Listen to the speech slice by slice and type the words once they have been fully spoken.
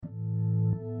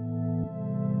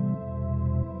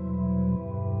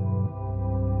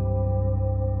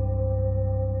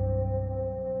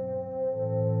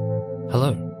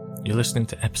You're listening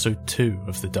to episode 2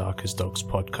 of the Dark as Dogs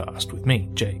podcast with me,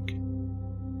 Jake.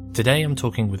 Today I'm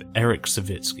talking with Eryk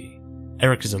Sawicki.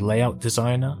 Eryk is a layout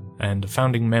designer and a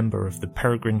founding member of the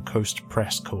Peregrine Coast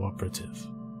Press Cooperative.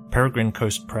 Peregrine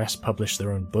Coast Press publish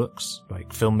their own books, like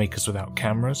Filmmakers Without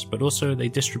Cameras, but also they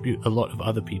distribute a lot of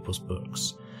other people's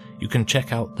books. You can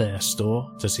check out their store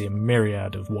to see a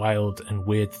myriad of wild and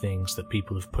weird things that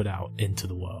people have put out into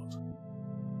the world.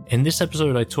 In this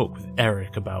episode I talk with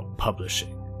Eryk about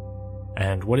publishing,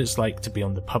 and what it's like to be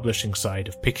on the publishing side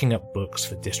of picking up books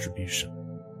for distribution.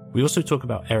 We also talk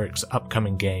about Eryk's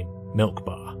upcoming game, Milk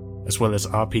Bar, as well as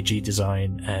RPG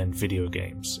design and video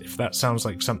games. If that sounds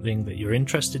like something that you're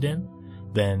interested in,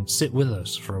 then sit with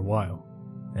us for a while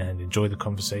and enjoy the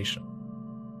conversation.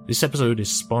 This episode is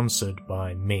sponsored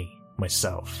by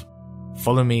myself.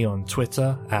 Follow me on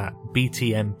Twitter at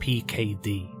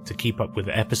BTMPKD to keep up with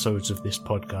the episodes of this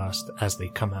podcast as they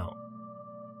come out.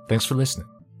 Thanks for listening.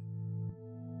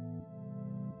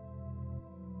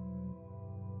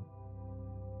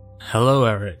 Hello,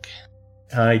 Eryk.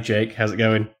 Hi, Jake. How's it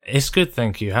going? It's good,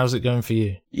 thank you. How's it going for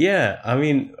you? Yeah, I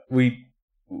mean, we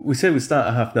said we'd start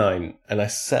at 9:30, and I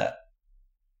set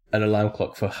an alarm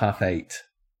clock for 8:30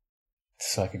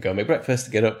 so I could go make breakfast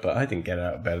to get up, but I didn't get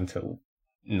out of bed until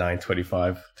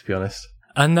 9:25, to be honest.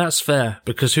 And that's fair,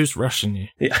 because who's rushing you?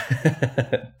 Yeah,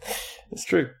 it's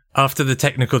true. After the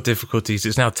technical difficulties,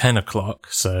 it's now 10 o'clock,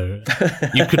 so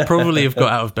you could probably have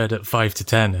got out of bed at 5 to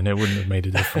 10 and it wouldn't have made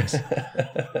a difference.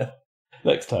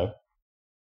 Next time.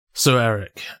 So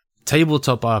Eryk,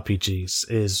 tabletop RPGs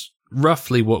is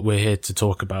roughly what we're here to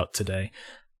talk about today.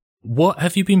 What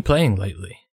have you been playing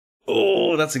lately?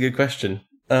 Oh, that's a good question.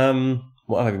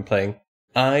 What have I been playing?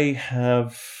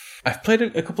 I've played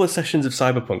a couple of sessions of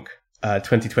Cyberpunk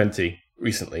 2020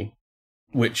 recently,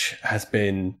 which has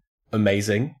been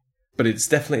amazing, but it's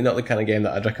definitely not the kind of game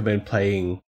that I'd recommend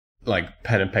playing like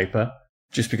pen and paper,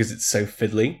 just because it's so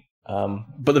fiddly.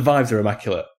 But the vibes are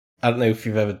immaculate. I don't know if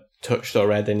you've ever touched or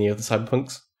read any of the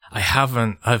Cyberpunks. I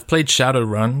haven't. I've played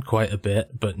Shadowrun quite a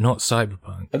bit, but not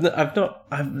Cyberpunk.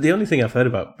 The only thing I've heard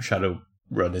about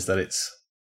Shadowrun is that it's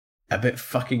a bit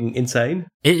fucking insane.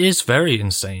 It is very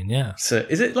insane, yeah. So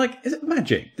is it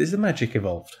magic? Is the magic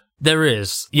involved? There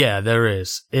is. Yeah, there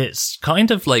is. It's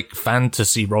kind of like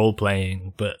fantasy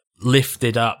role-playing, but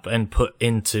lifted up and put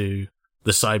into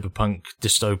the cyberpunk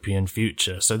dystopian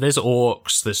future. So there's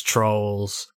orcs, there's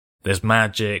trolls, there's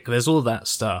magic, there's all that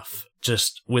stuff,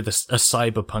 just with a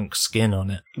cyberpunk skin on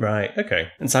it. Right, okay.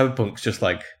 And cyberpunk's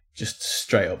just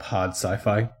straight up hard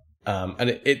sci-fi.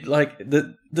 And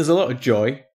there's a lot of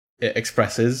joy it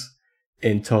expresses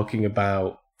in talking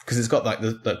about, because it's got like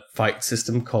the fight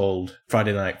system called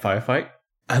Friday Night Firefight.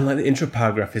 And like the intro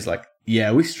paragraph is like,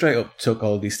 yeah, we straight up took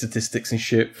all these statistics and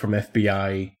shit from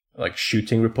FBI like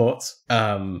shooting reports.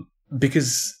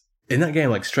 Because in that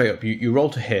game, like straight up, you roll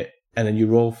to hit, and then you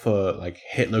roll for like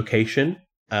hit location.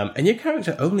 And your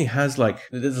character only has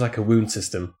there's like a wound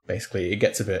system, basically. It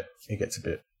gets a bit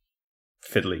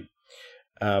fiddly.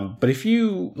 But if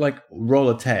you like roll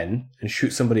a 10 and shoot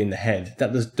somebody in the head,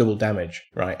 that does double damage,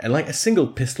 right? And like a single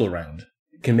pistol round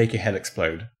can make your head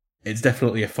explode. It's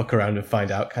definitely a fuck around and find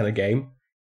out kind of game.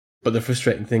 But the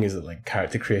frustrating thing is that like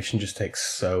character creation just takes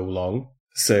so long.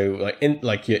 So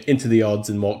like you're into the odds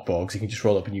in Morkborgs, you can just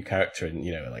roll up a new character in,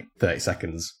 like 30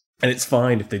 seconds. And it's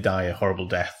fine if they die a horrible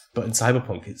death. But in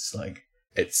Cyberpunk, it's like,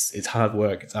 it's hard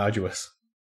work, it's arduous.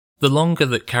 The longer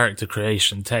that character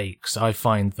creation takes, I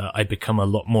find that I become a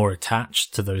lot more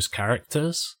attached to those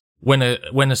characters. When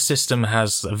a system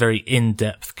has a very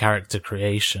in-depth character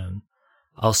creation,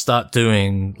 I'll start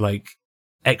doing like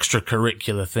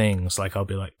extracurricular things. Like I'll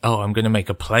be like, oh, I'm going to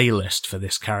make a playlist for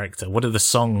this character. What are the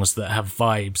songs that have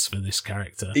vibes for this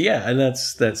character? Yeah, and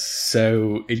that's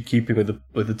so in keeping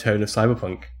with the tone of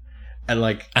Cyberpunk.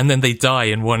 And then they die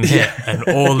in one hit, and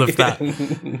all of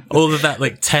that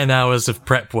like 10 hours of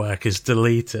prep work is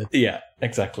deleted. Yeah,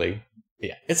 exactly.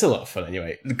 Yeah, it's a lot of fun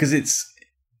anyway, because it's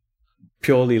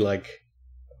purely like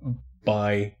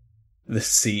by the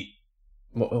seat.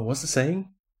 What's the saying?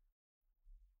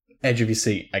 Edge of your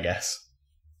seat, I guess.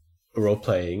 Role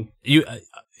playing.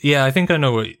 Yeah, I think I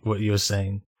know what you were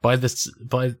saying. By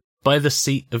the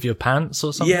seat of your pants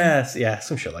or something. Yes, yeah,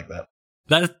 some shit like that.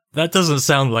 That doesn't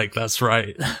sound like that's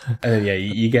right. And then, yeah,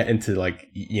 you get into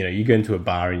you go into a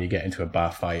bar and you get into a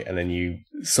bar fight, and then you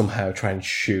somehow try and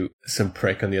shoot some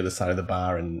prick on the other side of the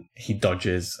bar, and he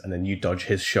dodges, and then you dodge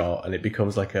his shot, and it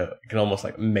becomes like an almost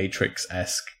like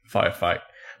Matrix-esque firefight,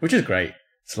 which is great.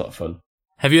 It's a lot of fun.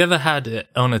 Have you ever had it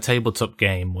on a tabletop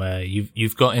game where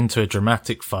you've got into a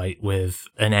dramatic fight with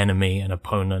an enemy, an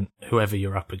opponent, whoever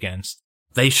you're up against?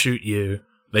 They shoot you,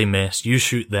 they miss. You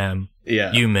shoot them,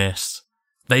 Yeah. you miss.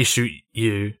 They shoot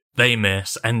you, they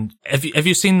miss. And have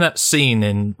you seen that scene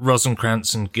in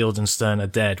Rosencrantz and Guildenstern Are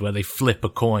Dead where they flip a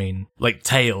coin, like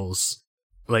tails,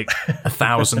 like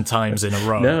 1,000 times in a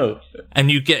row? No. And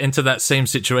you get into that same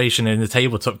situation in the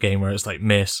tabletop game where it's like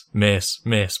miss, miss,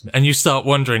 miss. And you start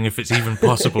wondering if it's even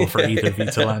possible for either of you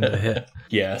to land a hit.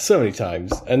 Yeah, so many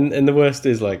times. And the worst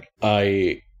is, like,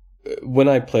 when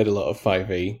I played a lot of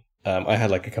 5e, I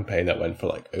had like a campaign that went for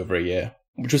like over a year,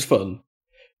 which was fun.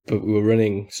 But we were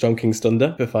running Storm King's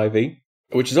Thunder for 5e,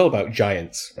 which is all about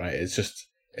giants, right?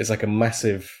 It's like a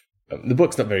massive... The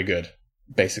book's not very good,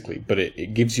 basically, but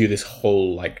it gives you this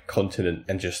whole like continent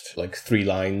and just like 3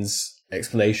 lines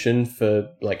explanation for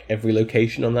like every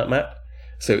location on that map.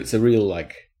 So it's a real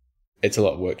like... It's a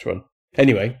lot of work to run.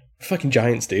 Anyway, fucking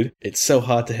giants, dude. It's so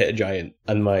hard to hit a giant.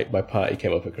 And my party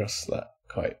came up across that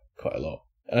quite a lot.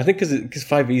 And I think because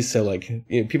 5e is so like,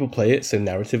 you know, people play it so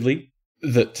narratively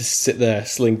that to sit there,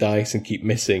 sling dice and keep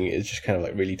missing, it just kind of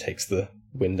like really takes the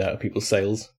wind out of people's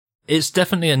sails. It's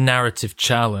definitely a narrative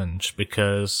challenge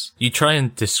because you try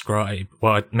and describe,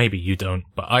 well, maybe you don't,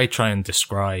 but I try and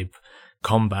describe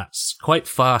combats quite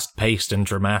fast paced and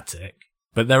dramatic,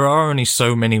 but there are only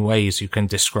so many ways you can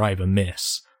describe a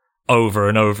miss over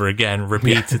and over again,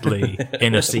 repeatedly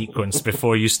in a sequence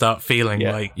before you start feeling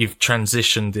like you've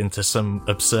transitioned into some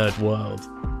absurd world.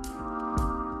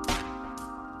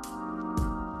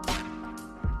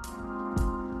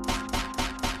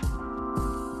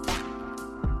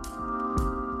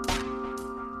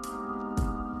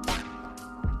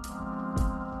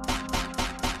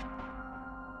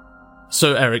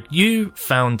 So, Eryk, you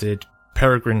founded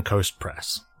Peregrine Coast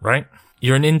Press, right?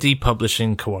 You're an indie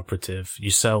publishing cooperative. You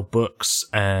sell books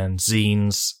and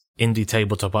zines, indie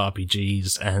tabletop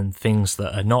RPGs, and things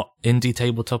that are not indie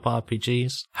tabletop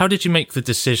RPGs. How did you make the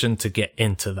decision to get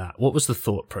into that? What was the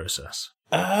thought process?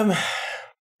 I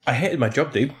hated my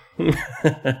job, dude.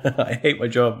 I hate my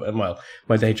job, and well,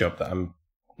 my day job that I'm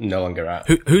no longer at.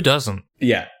 Who doesn't?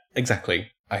 Yeah, exactly.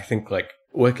 I think like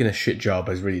working a shit job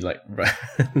has really like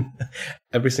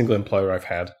every single employer I've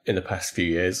had in the past few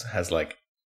years has like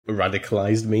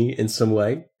radicalized me in some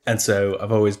way. And so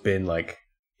I've always been like,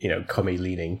 you know, commie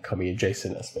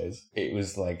adjacent, I suppose. It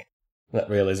was like that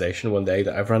realization one day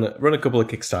that I've run a couple of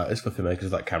Kickstarters for filmmakers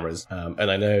without cameras.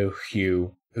 And I know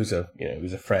Hugh, who's a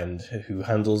friend who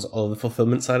handles all of the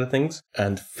fulfillment side of things.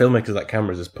 And Filmmakers Without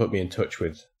Cameras has put me in touch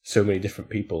with so many different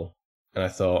people. And I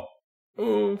thought,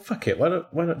 fuck it, why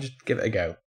not just give it a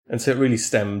go? And so it really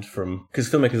stemmed from, because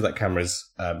Filmmakers Without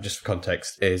Cameras, just for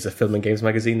context, is a film and games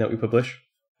magazine that we publish.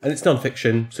 And it's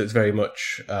non-fiction, so it's very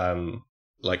much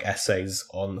like essays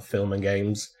on film and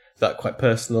games, that quite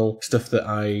personal stuff that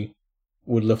I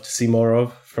would love to see more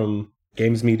of from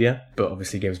games media. But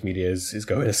obviously games media is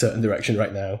going a certain direction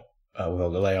right now with all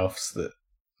the layoffs that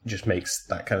just makes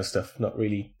that kind of stuff not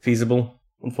really feasible,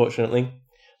 unfortunately.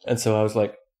 And so I was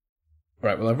like,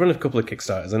 right, well, I've run a couple of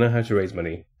Kickstarters. I know how to raise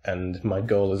money. And my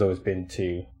goal has always been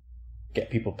to get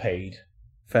people paid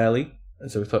fairly.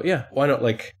 And so we thought, yeah, why not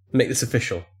like make this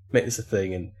official, make this a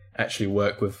thing and actually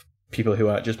work with people who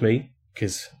aren't just me?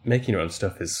 Because making your own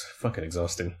stuff is fucking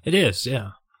exhausting. It is,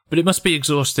 yeah. But it must be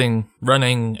exhausting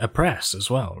running a press as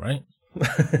well, right?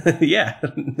 Yeah,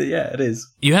 it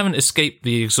is. You haven't escaped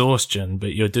the exhaustion,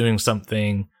 but you're doing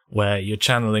something where you're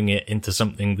channeling it into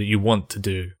something that you want to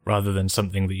do rather than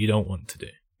something that you don't want to do.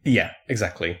 Yeah,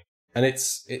 exactly. And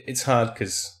it's hard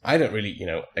because I don't really, you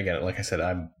know, again, like I said,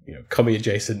 I'm, you know, commie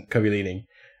adjacent, commie leaning.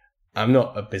 I'm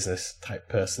not a business type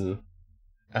person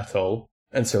at all.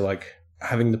 And so like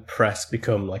having the press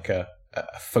become like a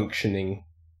functioning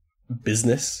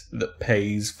business that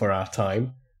pays for our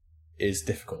time is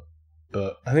difficult.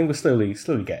 But I think we're slowly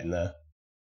getting there.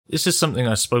 This is something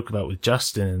I spoke about with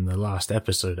Justin in the last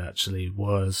episode, actually,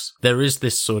 was there is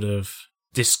this sort of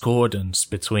discordance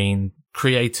between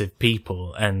creative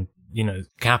people and, you know,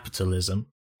 capitalism,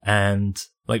 and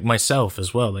like myself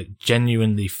as well, like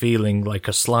genuinely feeling like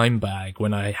a slime bag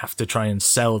when I have to try and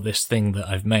sell this thing that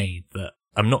I've made, that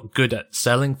I'm not good at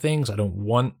selling things. I don't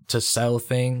want to sell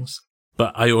things,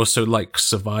 but I also like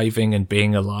surviving and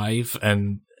being alive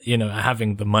and, you know,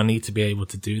 having the money to be able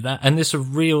to do that. And there's a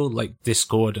real like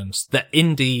discordance that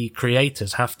indie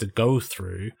creators have to go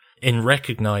through in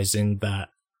recognizing that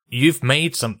you've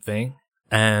made something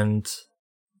and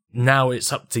now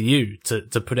it's up to you to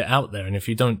put it out there. And if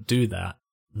you don't do that,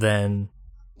 then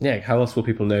yeah, how else will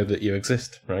people know that you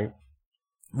exist, right?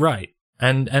 Right.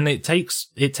 And it takes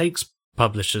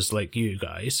publishers like you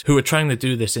guys who are trying to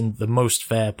do this in the most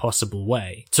fair possible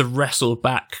way to wrestle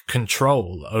back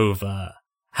control over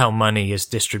how money is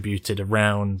distributed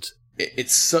around it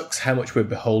sucks how much we're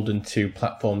beholden to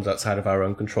platforms outside of our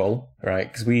own control,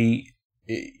 right? Because we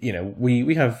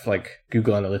have like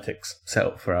Google Analytics set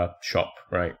up for our shop,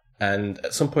 right? And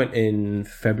at some point in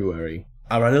February,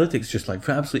 our analytics just like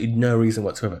for absolutely no reason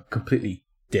whatsoever completely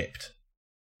dipped,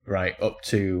 right? Up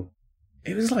to,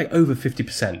 it was like over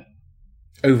 50%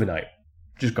 overnight,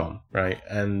 just gone, right?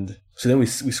 And so then we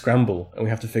scramble and we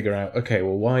have to figure out, okay,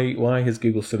 well, why has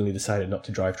Google suddenly decided not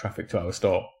to drive traffic to our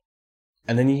store?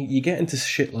 And then you get into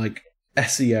shit like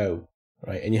SEO,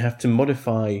 right? And you have to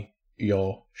modify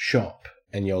your shop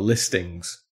and your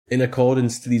listings in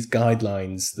accordance to these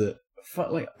guidelines that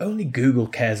like only Google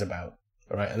cares about,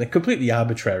 right? And they're completely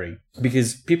arbitrary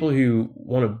because people who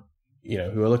want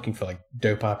to, who are looking for like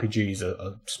dope RPGs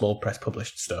or small press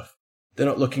published stuff, they're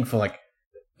not looking for like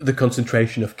the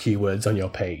concentration of keywords on your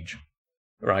page,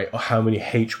 right? Or how many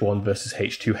H1 versus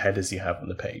H2 headers you have on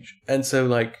the page. And so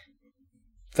like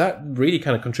that really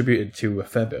kind of contributed to a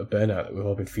fair bit of burnout that we've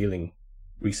all been feeling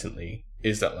recently,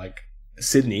 is that like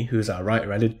Sydney, who's our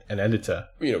writer and editor,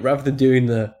 rather than doing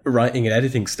the writing and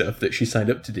editing stuff that she signed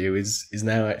up to do, is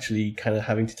now actually kind of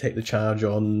having to take the charge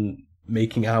on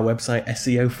making our website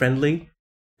SEO friendly.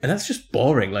 And that's just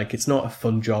boring. Like, it's not a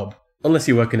fun job. Unless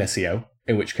you work in SEO,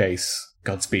 in which case,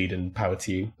 Godspeed and power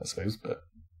to you, I suppose. But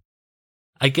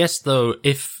I guess, though,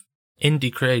 if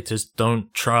indie creators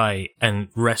don't try and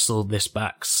wrestle this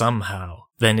back somehow,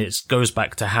 then it goes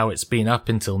back to how it's been up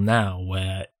until now,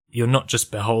 where you're not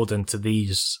just beholden to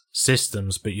these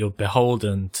systems, but you're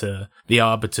beholden to the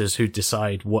arbiters who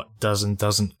decide what does and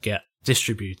doesn't get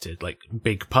distributed, like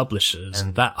big publishers.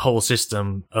 And that whole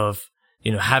system of,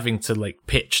 having to like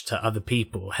pitch to other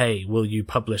people, hey, will you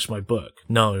publish my book?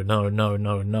 No.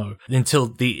 Until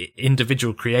the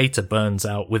individual creator burns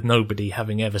out with nobody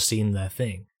having ever seen their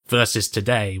thing. Versus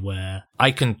today, where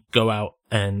I can go out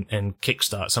and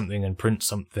kickstart something and print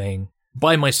something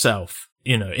by myself,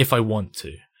 if I want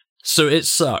to. So it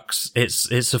sucks.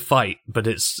 It's a fight, but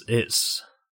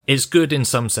it's good in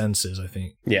some senses, I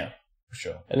think. Yeah, for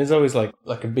sure. And there's always like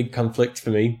a big conflict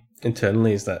for me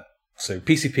internally is that, so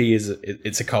PCP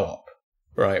it's a co-op,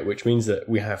 right? Which means that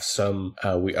we have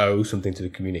we owe something to the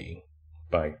community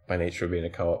by nature of being a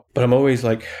co-op. But I'm always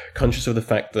like conscious of the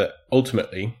fact that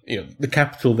ultimately, the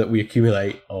capital that we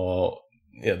accumulate, or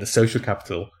the social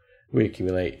capital we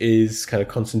accumulate, is kind of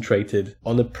concentrated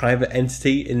on a private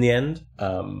entity in the end.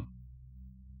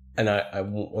 And I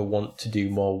want to do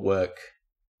more work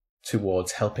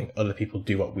towards helping other people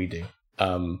do what we do.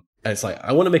 And it's like,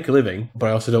 I want to make a living, but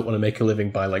I also don't want to make a living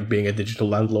by like being a digital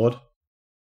landlord.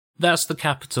 That's the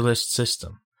capitalist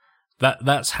system.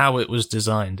 That's how it was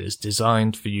designed. It's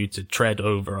designed for you to tread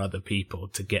over other people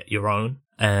to get your own.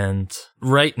 And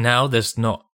right now, there's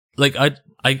not, like,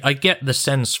 I get the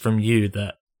sense from you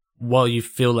that while you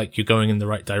feel like you're going in the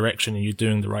right direction and you're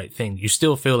doing the right thing, you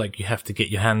still feel like you have to get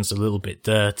your hands a little bit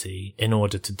dirty in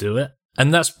order to do it.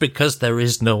 And that's because there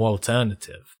is no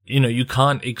alternative. You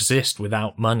can't exist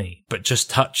without money, but just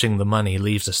touching the money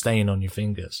leaves a stain on your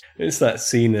fingers. It's that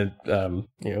scene of,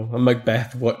 a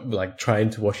Macbeth, trying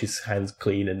to wash his hands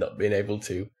clean and not being able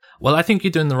to. Well, I think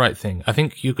you're doing the right thing. I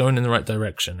think you're going in the right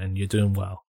direction and you're doing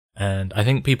well. And I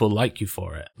think people like you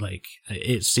for it. Like,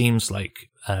 it seems like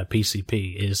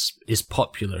PCP is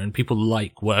popular and people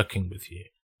like working with you.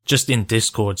 Just in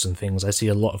Discords and things, I see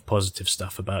a lot of positive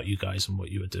stuff about you guys and what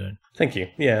you are doing. Thank you.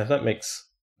 Yeah, that makes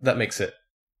it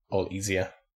all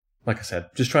easier. Like I said,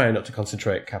 just trying not to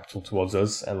concentrate capital towards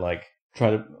us and try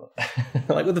to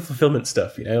like with the fulfillment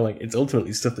stuff, it's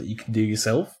ultimately stuff that you can do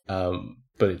yourself.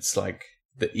 But it's like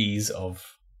the ease of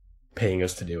paying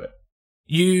us to do it.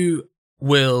 You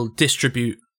will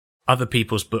distribute other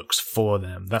people's books for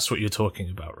them. That's what you're talking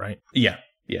about, right? Yeah.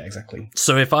 Yeah, exactly.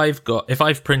 So if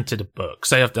I've printed a book,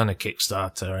 say I've done a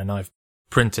Kickstarter and I've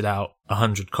printed out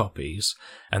 100 copies,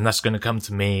 and that's going to come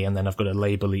to me, and then I've got to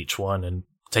label each one and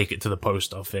take it to the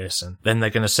post office, and then they're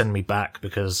going to send me back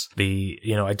because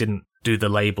I didn't do the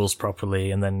labels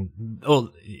properly, and then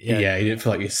you didn't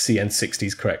fill out your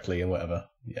CN60s correctly and whatever.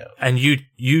 Yeah. And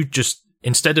you just,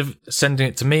 instead of sending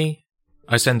it to me,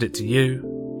 I send it to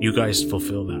you. You guys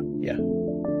fulfill that. Yeah.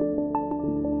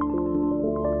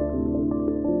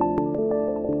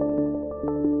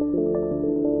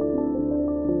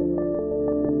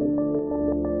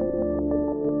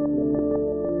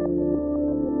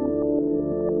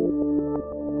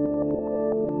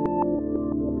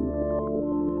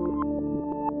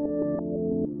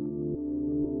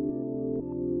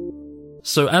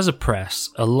 So as a press,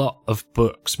 a lot of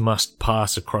books must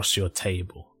pass across your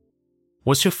table.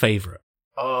 What's your favourite?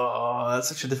 Oh, that's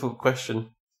such a difficult question.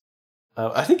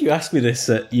 I think you asked me this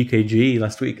at UKG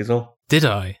last week as well. Did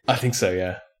I? I think so,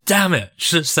 yeah. Damn it!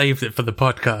 Should have saved it for the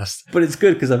podcast. But it's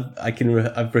good because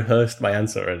I've rehearsed my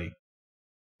answer already.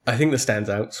 I think the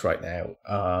standouts right now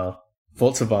are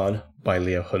Vaults of Arn by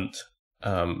Leo Hunt,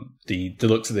 the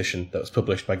deluxe edition that was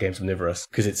published by Games Omnivorous,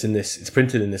 because it's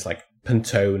printed in this like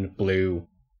Pantone blue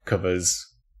covers,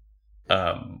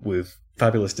 with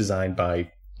fabulous design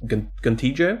by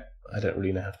Guntijo. I don't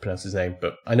really know how to pronounce his name,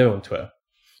 but I know him on Twitter.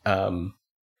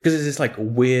 Because it's this like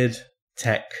weird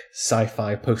tech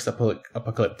sci-fi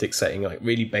post-apocalyptic setting, like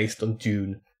really based on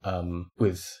Dune,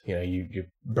 with your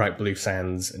bright blue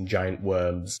sands and giant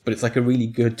worms. But it's like a really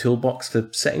good toolbox for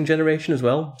setting generation as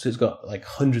well. So it's got like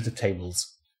hundreds of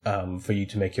tables for you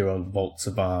to make your own vaults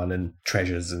of Arn and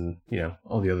treasures and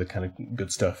all the other kind of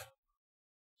good stuff.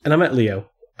 And I met Leo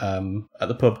at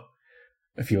the pub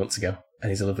a few months ago, and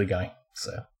he's a lovely guy.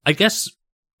 So I guess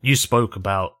you spoke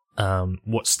about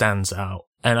what stands out.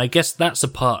 And I guess that's a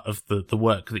part of the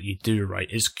work that you do, right,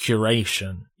 is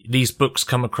curation. These books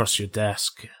come across your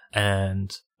desk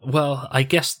and, well, I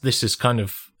guess this is kind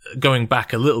of going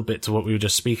back a little bit to what we were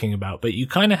just speaking about, but you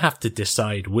kind of have to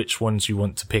decide which ones you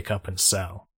want to pick up and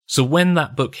sell. So when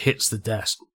that book hits the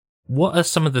desk, what are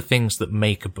some of the things that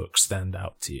make a book stand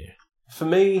out to you? For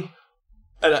me,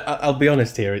 and I'll be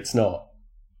honest here, it's not.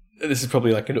 This is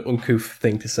probably like an uncouth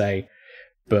thing to say,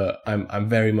 but I'm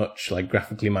very much like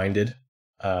graphically minded.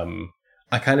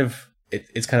 I kind of,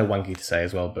 it's kind of wanky to say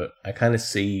as well, but I kind of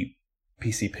see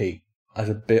PCP as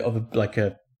a bit of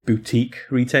a boutique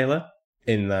retailer,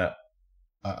 in that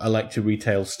I like to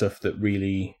retail stuff that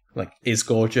really like is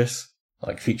gorgeous,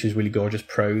 like features really gorgeous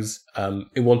prose,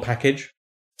 in one package.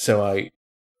 So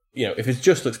if it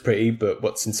just looks pretty, but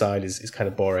what's inside is kind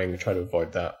of boring, I try to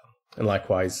avoid that. And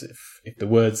likewise, if the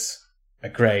words are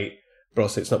great, but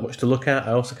also it's not much to look at,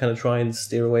 I also kind of try and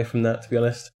steer away from that, to be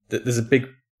honest. There's a big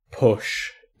push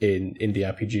in indie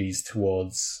RPGs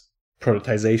towards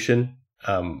productization,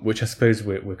 which I suppose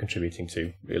we're contributing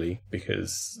to, really,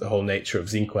 because the whole nature of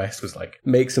Zine Quest was like,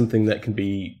 make something that can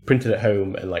be printed at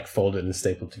home and like folded and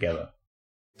stapled together.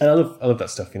 And I love that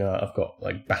stuff, I've got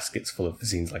like baskets full of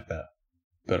zines like that.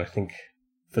 But I think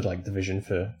for like the vision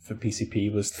for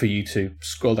PCP was for you to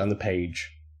scroll down the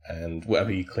page and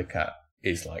whatever you click at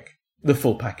is like the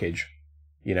full package,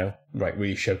 right,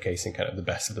 really showcasing kind of the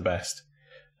best of the best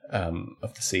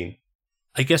of the scene.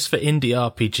 I guess for indie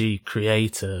RPG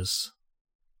creators,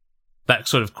 that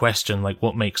sort of question, like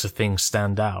what makes a thing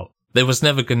stand out, there was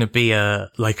never going to be a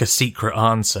secret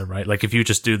answer, right? Like if you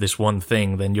just do this one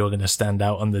thing, then you're going to stand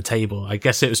out on the table. I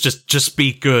guess it was just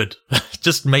be good.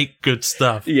 Just make good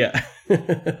stuff. Yeah.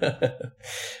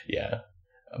 Yeah.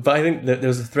 But I think that there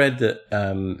was a thread that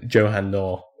Johan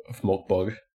Knorr of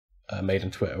Morkborg made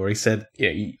on Twitter where he said,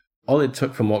 all it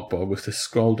took for Morkborg was to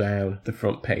scroll down the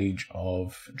front page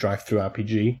of Drive-Thru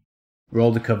RPG, where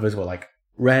all the covers were like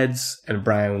reds and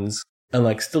browns, and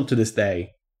like still to this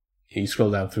day, you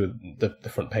scroll down through the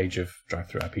front page of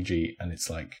Drive-Thru RPG, and it's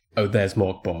like, oh, there's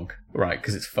Morkborg, right?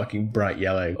 Because it's fucking bright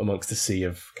yellow amongst a sea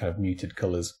of kind of muted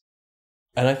colours.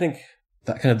 And I think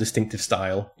that kind of distinctive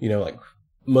style, like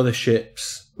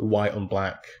Motherships, white on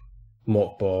black,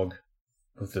 Morkborg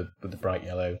with the bright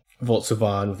yellow, Vaults of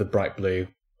Arn with the bright blue.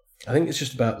 I think it's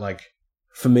just about like,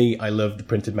 for me, I love the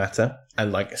printed matter,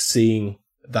 and like seeing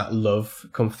that love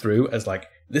come through as like,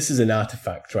 this is an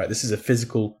artifact, right? This is a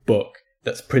physical book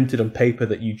that's printed on paper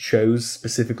that you chose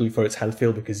specifically for its hand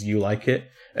feel because you like it,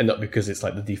 and not because it's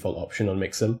like the default option on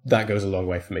Mixam. That goes a long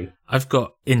way for me. I've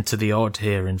got Into the Odd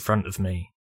here in front of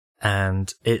me,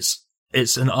 and it's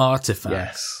an artifact.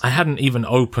 Yes. I hadn't even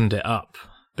opened it up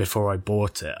before I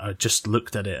bought it. I just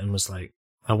looked at it and was like,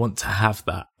 I want to have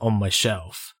that on my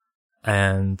shelf.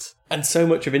 And so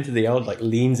much of Into the Odd like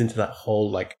leans into that whole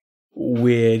like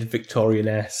weird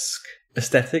Victorian-esque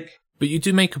aesthetic. But you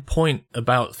do make a point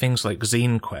about things like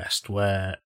Zine Quest,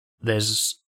 where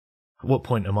there's... What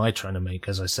point am I trying to make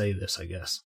as I say this, I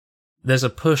guess? There's a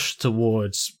push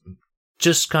towards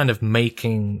just kind of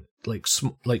making like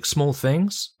small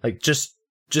things. Like just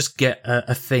get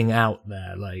a thing out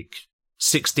there, like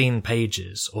 16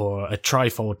 pages or a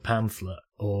trifold pamphlet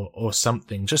or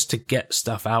something, just to get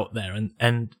stuff out there.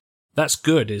 And that's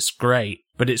good, it's great,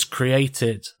 but it's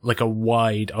created like a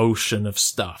wide ocean of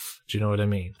stuff. Do you know what I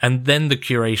mean? And then the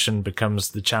curation becomes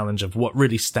the challenge of what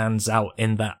really stands out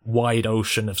in that wide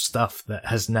ocean of stuff that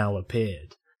has now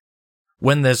appeared.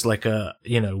 When there's like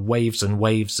waves and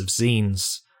waves of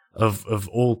zines of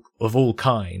all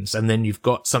kinds, and then you've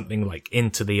got something like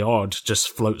Into the Odd just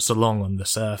floats along on the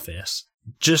surface.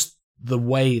 Just the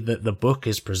way that the book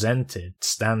is presented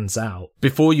stands out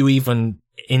before you even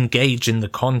engage in the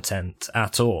content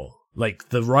at all. Like,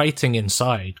 the writing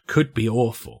inside could be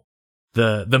awful,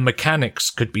 The mechanics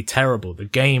could be terrible. The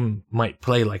game might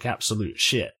play like absolute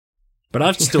shit. But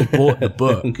I've still bought the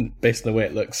book. Based on the way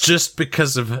it looks. Just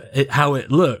because of how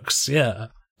it looks, yeah.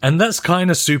 And that's kind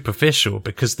of superficial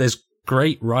because there's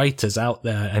great writers out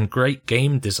there and great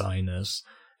game designers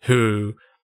who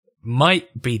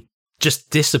might be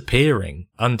just disappearing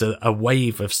under a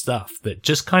wave of stuff that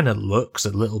just kind of looks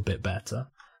a little bit better.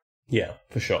 Yeah,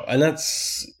 for sure. And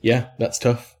that's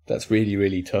tough. That's really,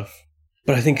 really tough.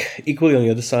 But I think equally on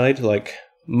the other side, like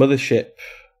Mothership,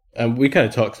 and we kind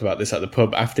of talked about this at the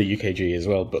pub after UKG as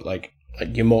well, but like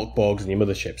your Morkborgs and your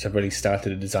Motherships have really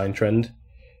started a design trend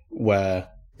where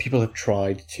people have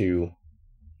tried to,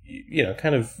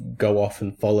 kind of go off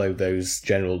and follow those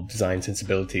general design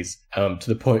sensibilities, to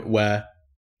the point where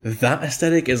that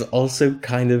aesthetic is also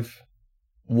kind of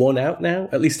worn out now,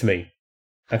 at least to me.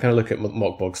 I kind of look at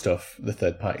Morkborg stuff, the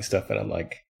third-party stuff, and I'm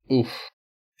like, oof,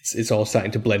 it's all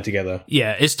starting to blend together.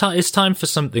 Yeah, it's time for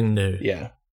something new. Yeah.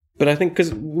 But I think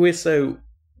because we're so,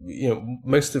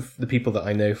 most of the people that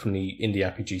I know from the indie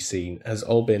RPG scene has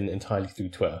all been entirely through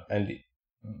Twitter, and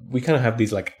we kind of have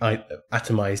these like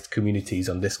atomized communities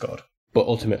on Discord. But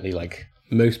ultimately, like,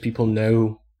 most people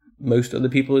know most other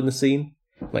people in the scene.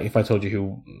 Like, if I told you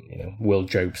who, Will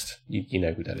Jobst, you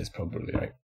know who that is probably,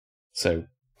 right? So,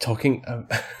 talking,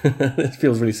 it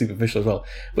feels really superficial as well,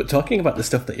 but talking about the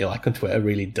stuff that you like on Twitter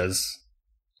really does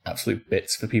absolute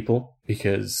bits for people,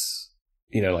 because,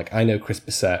 like, I know Chris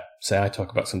Bissett, say I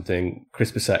talk about something,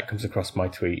 Chris Bissett comes across my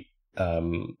tweet,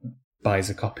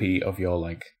 buys a copy of your,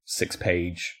 like,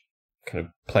 6-page, kind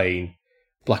of plain,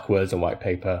 black words on white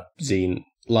paper zine,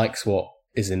 likes what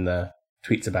is in there,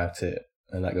 tweets about it,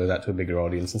 and that goes out to a bigger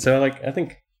audience. And so, like, I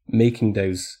think making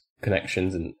those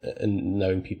connections and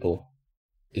knowing people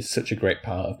is such a great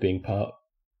part of being part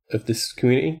of this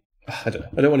community. I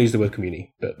don't want to use the word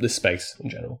community, but this space in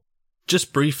general.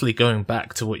 Just briefly going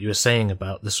back to what you were saying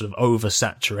about the sort of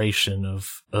oversaturation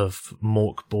of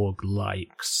Morkborg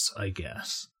likes, I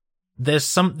guess. There's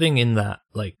something in that,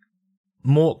 like,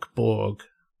 Morkborg,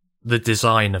 the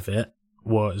design of it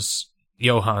was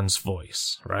Johann's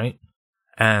voice, right?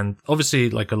 And obviously,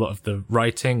 like, a lot of the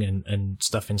writing and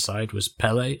stuff inside was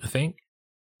Pele, I think.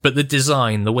 But the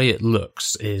design, the way it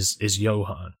looks, is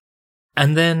Johann.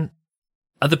 And then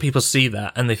other people see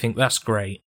that and they think that's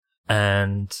great.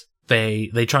 And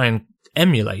they try and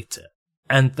emulate it.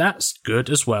 And that's good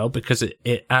as well, because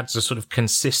it adds a sort of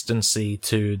consistency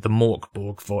to the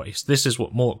Morkborg voice. This is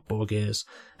what Morkborg is.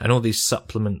 And all these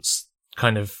supplements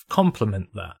kind of complement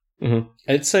that. Mm-hmm.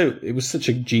 And it was such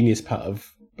a genius part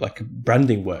of, like,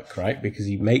 branding work, right? Because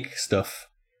you make stuff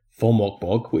for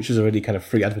Morkborg, which is already kind of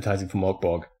free advertising for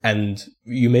Morkborg, and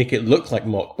you make it look like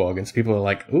Morkborg, and so people are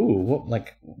like, ooh,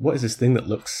 what is this thing that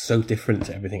looks so different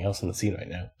to everything else on the scene right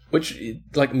now? Which,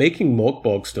 like, making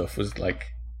Morkborg stuff was, like,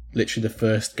 literally the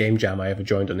first game jam I ever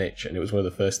joined on itch, and it was one of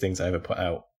the first things I ever put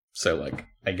out. So, like,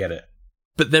 I get it.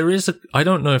 But there is I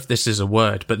don't know if this is a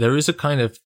word, but there is a kind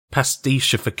of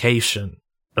pastichification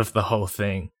of the whole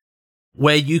thing,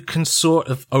 where you can sort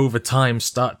of, over time,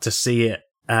 start to see it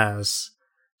as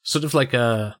sort of like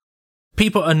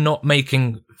people are not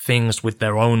making things with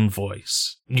their own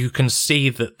voice. You can see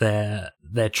that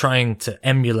they're trying to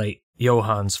emulate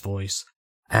Johann's voice,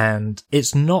 and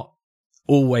it's not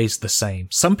always the same.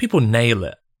 Some people nail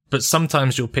it, but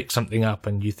sometimes you'll pick something up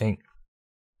and you think,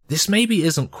 this maybe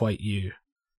isn't quite you.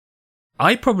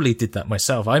 I probably did that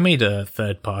myself. I made a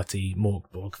third-party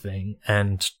Morkborg thing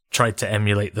and tried to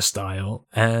emulate the style,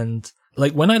 and,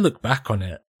 like, when I look back on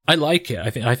it, I like it.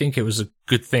 I think it was a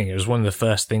good thing. It was one of the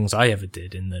first things I ever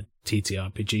did in the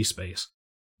TTRPG space.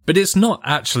 But it's not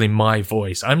actually my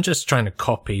voice. I'm just trying to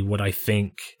copy what I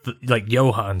think, like,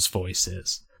 Johann's voice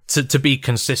is, to be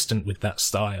consistent with that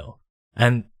style.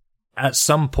 And at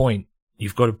some point,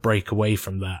 you've got to break away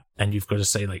from that, and you've got to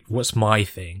say, like, what's my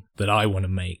thing that I want to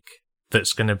make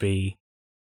that's going to be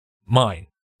mine?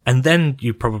 And then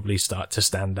you probably start to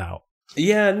stand out.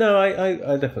 Yeah, no,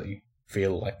 I definitely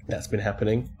feel like that's been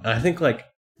happening. I think, like,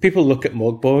 people look at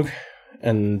Morkborg,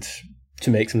 and to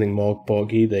make something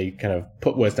Morkborgy, they kind of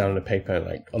put words down on a paper,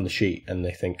 like, on the sheet, and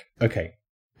they think, okay,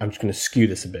 I'm just going to skew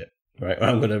this a bit, right? Or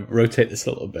I'm going to rotate this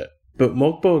a little bit. But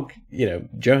Morkborg,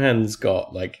 Johann's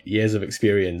got, like, years of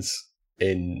experience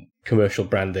in commercial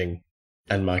branding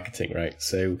and marketing, right?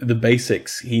 So the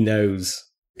basics he knows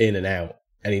in and out,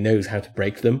 and he knows how to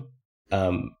break them.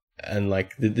 And,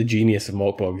 like, the genius of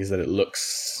Morkborg is that it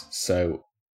looks so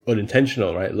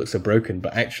unintentional, right? It looks so broken,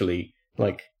 but actually,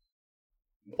 like,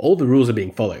 all the rules are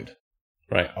being followed,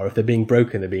 right? Or if they're being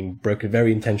broken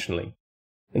very intentionally.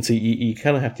 And so you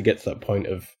kind of have to get to that point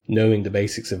of knowing the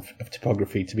basics of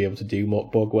typography to be able to do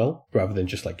Morkborg well, rather than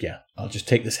just like, yeah, I'll just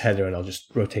take this header and I'll just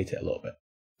rotate it a little bit.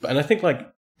 And I think, like,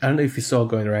 I don't know if you saw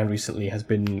going around recently, has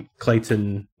been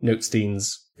Clayton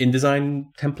Notestein's InDesign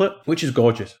template, which is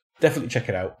gorgeous. Definitely check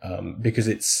it out, because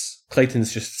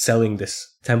Clayton's just selling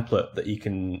this template that you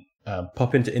can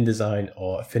pop into InDesign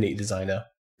or Affinity Designer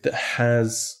that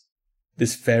has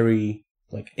this very,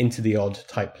 like, into the odd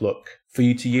type look for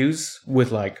you to use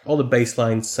with, like, all the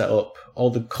baselines set up, all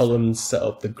the columns set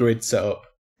up, the grid set up.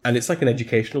 And it's like an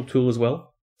educational tool as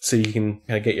well. So you can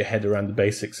kind of get your head around the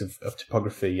basics of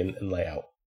typography and layout.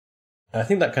 And I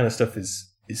think that kind of stuff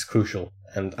is crucial.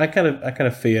 And I kind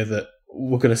of fear that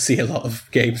we're going to see a lot of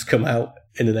games come out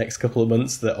in the next couple of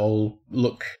months that all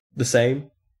look the same.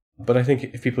 But I think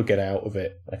if people get out of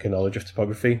it, like, a knowledge of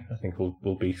typography, I think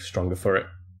we'll be stronger for it.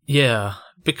 Yeah,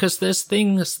 because there's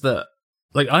things that,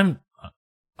 like,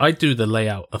 I do the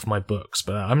layout of my books,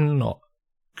 but I'm not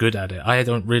good at it. I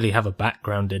don't really have a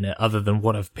background in it other than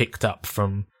what I've picked up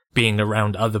from being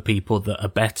around other people that are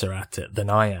better at it than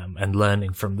I am and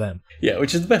learning from them. Yeah,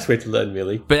 which is the best way to learn,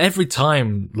 really. But every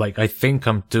time, like, I think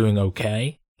I'm doing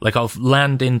okay, like, I'll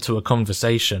land into a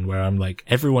conversation where I'm like,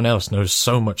 everyone else knows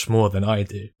so much more than I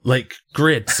do. Like,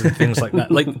 grids and things like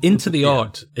that. Like, Into the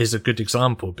Odd is a good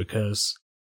example because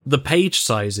the page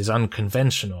size is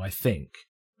unconventional, I think.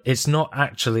 It's not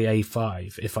actually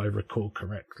A5, if I recall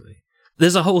correctly.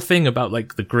 There's a whole thing about,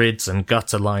 like, the grids and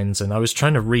gutter lines, and I was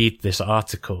trying to read this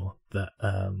article that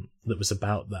was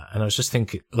about that, and I was just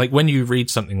thinking, like, when you read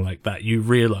something like that, you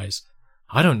realize,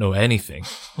 I don't know anything.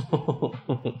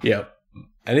 Yeah.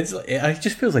 And it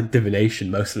just feels like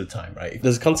divination most of the time, right?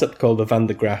 There's a concept called the Van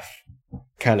de Graaff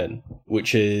canon,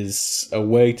 which is a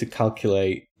way to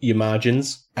calculate your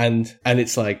margins, and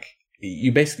it's like,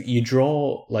 you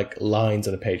draw, like, lines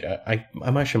on a page. I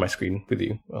might share my screen with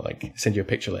you, or, like, send you a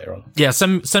picture later on. Yeah,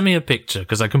 send me a picture,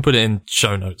 because I can put it in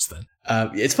show notes then.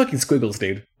 It's fucking squiggles,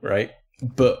 dude, right?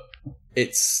 But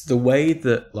it's the way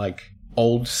that, like,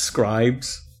 old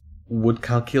scribes would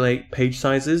calculate page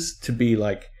sizes to be,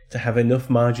 like, to have enough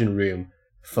margin room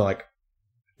for, like,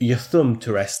 your thumb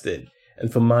to rest in,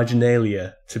 and for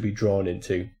marginalia to be drawn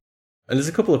into. And there's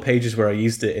a couple of pages where I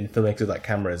used it in Filmmakers Without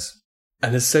Cameras.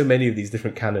 And there's so many of these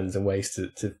different canons and ways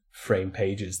to frame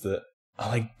pages that are,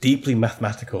 like, deeply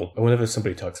mathematical. And whenever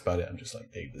somebody talks about it, I'm just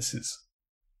like, dude, this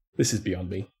is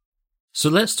beyond me. So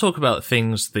let's talk about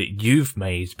things that you've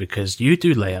made because you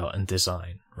do layout and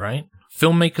design, right?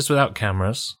 Filmmakers Without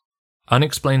Cameras,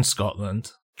 Unexplained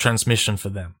Scotland, Transmission for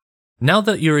Them. Now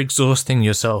that you're exhausting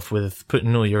yourself with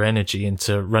putting all your energy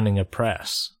into running a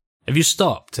press, have you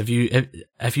stopped? Have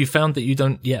you found that you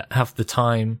don't yet have the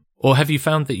time? Or have you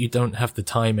found that you don't have the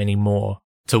time anymore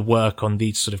to work on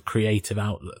these sort of creative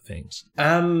outlet things?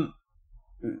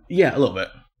 Yeah, a little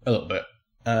bit.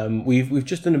 We've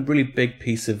just done a really big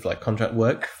piece of, like, contract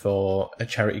work for a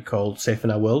charity called Safe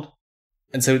in Our World,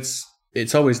 and so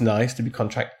it's always nice to be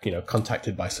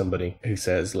contacted by somebody who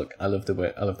says, "Look, I love the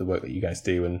work that you guys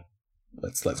do, and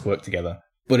let's work together."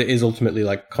 But it is ultimately,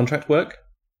 like, contract work.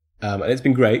 And it's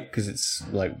been great because it's,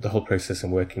 like, the whole process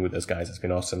and working with those guys has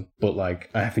been awesome. But, like,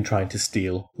 I have been trying to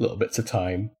steal little bits of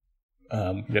time,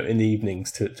 in the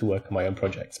evenings to work on my own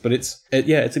projects. But it's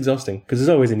exhausting because there's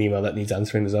always an email that needs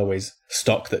answering. There's always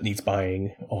stock that needs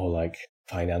buying or, like,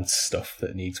 finance stuff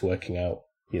that needs working out,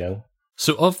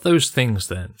 So of those things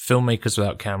then, Filmmakers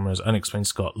Without Cameras, Unexplained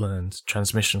Scotland,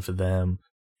 Transmission for Them,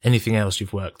 anything else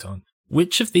you've worked on,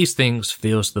 which of these things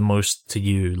feels the most to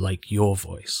you like your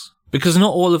voice? Because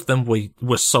not all of them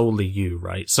were solely you,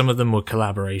 right? Some of them were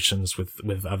collaborations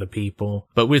with other people.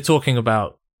 But we're talking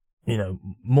about,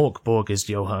 Morkborg is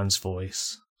Johann's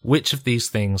voice. Which of these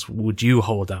things would you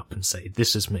hold up and say,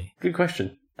 this is me? Good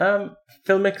question.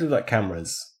 Filmmakers Without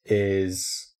Cameras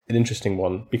is an interesting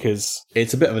one because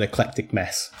it's a bit of an eclectic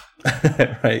mess,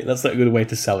 right? That's not a good way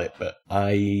to sell it, but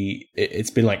it's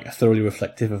been, like, thoroughly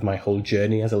reflective of my whole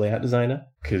journey as a layout designer.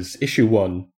 Because issue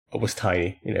 1 was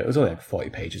tiny, it was only like 40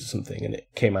 pages or something, and it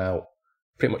came out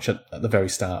pretty much at the very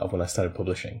start of when I started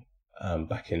publishing,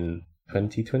 back in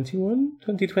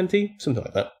 2020, something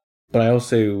like that. But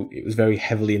it was very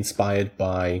heavily inspired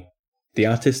by the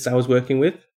artists I was working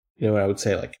with. I would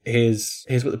say, like, here's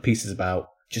what the piece is about,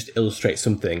 just illustrate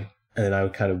something, and then I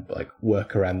would kind of, like,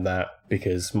 work around that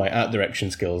because my art direction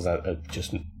skills are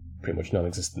just pretty much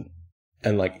non-existent.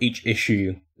 And, like, each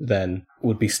issue then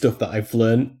would be stuff that I've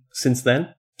learned since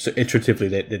then. So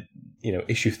iteratively,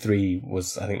 issue 3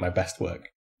 was, I think, my best work.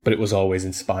 But it was always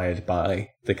inspired by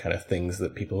the kind of things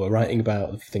that people were writing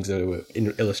about, the things that they were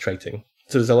illustrating.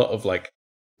 So there's a lot of, like,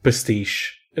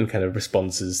 pastiche and kind of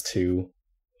responses to,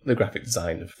 the graphic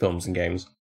design of films and games.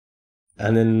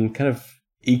 And then kind of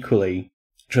equally,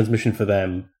 Transmission for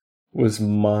them was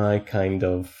my kind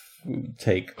of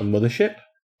take on Mothership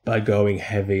by going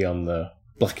heavy on the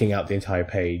blacking out the entire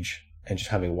page and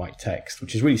just having white text,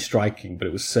 which is really striking, but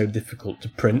it was so difficult to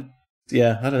print.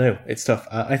 Yeah, I don't know. It's tough.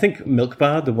 I think Milk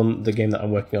Bar, the game that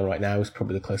I'm working on right now, is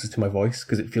probably the closest to my voice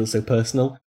because it feels so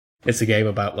personal. It's a game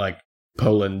about like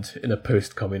Poland in a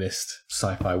post-communist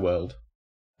sci-fi world,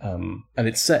 and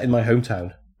it's set in my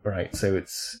hometown, right? So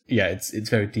it's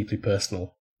very deeply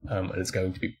personal, and it's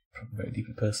going to be very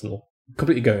deeply personal.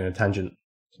 Completely going on a tangent.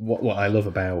 What I love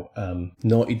about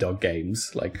Naughty Dog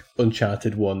games like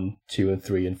Uncharted 1, 2, and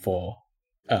 3, and 4,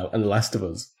 and The Last of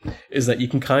Us, is that you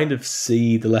can kind of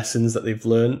see the lessons that they've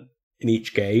learned in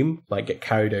each game, like get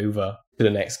carried over to the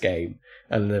next game,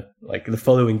 and the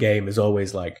following game is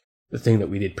always like the thing that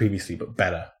we did previously but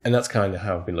better, and that's kind of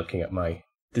how I've been looking at my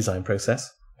design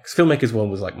process. Because Filmmakers 1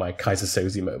 was like my Kaiser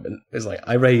Soze moment. It's like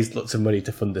I raised lots of money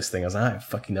to fund this thing. I was like, I have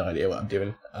fucking no idea what I'm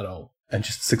doing at all. And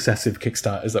just successive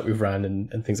Kickstarters that we've ran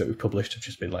and things that we've published have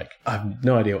just been like, I have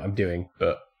no idea what I'm doing,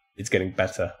 but it's getting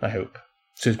better, I hope.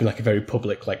 So it's been like a very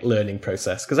public like learning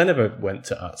process, because I never went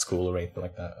to art school or anything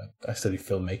like that. I studied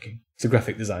filmmaking. So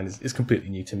graphic design is completely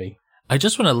new to me. I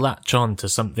just want to latch on to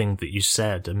something that you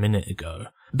said a minute ago,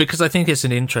 because I think it's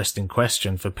an interesting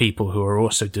question for people who are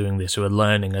also doing this, who are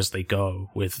learning as they go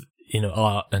with,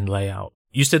 art and layout.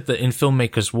 You said that in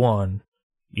Filmmakers 1,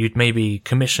 you'd maybe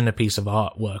commission a piece of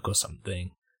artwork or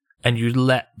something, and you'd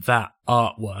let that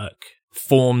artwork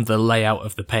form the layout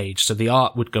of the page. So the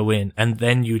art would go in, and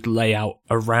then you'd lay out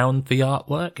around the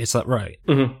artwork. Is that right?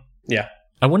 Mm-hmm. Yeah.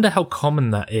 I wonder how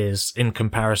common that is in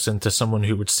comparison to someone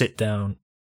who would sit down.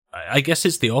 I guess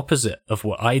it's the opposite of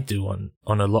what I do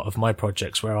on a lot of my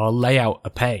projects, where I'll lay out a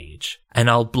page and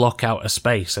I'll block out a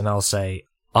space and I'll say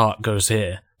art goes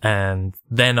here, and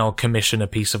then I'll commission a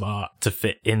piece of art to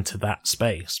fit into that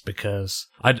space, because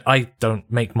I don't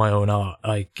make my own art.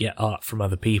 I get art from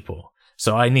other people.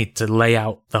 So I need to lay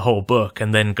out the whole book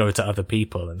and then go to other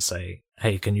people and say,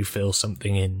 hey, can you fill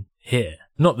something in here?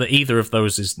 Not that either of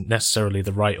those is necessarily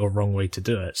the right or wrong way to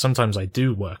do it. Sometimes I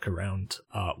do work around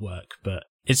artwork, but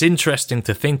it's interesting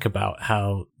to think about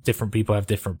how different people have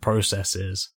different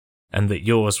processes, and that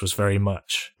yours was very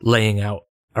much laying out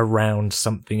around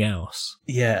something else.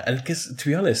 Yeah, and I guess, to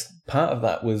be honest, part of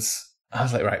that was, I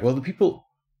was like, right, well, the people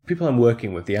I'm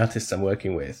working with, the artists I'm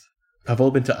working with, have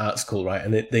all been to art school, right?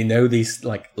 And they know these,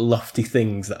 like, lofty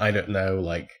things that I don't know,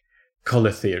 like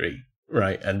colour theory,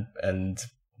 right? And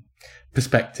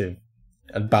perspective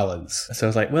and balance. So I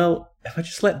was like, well, if I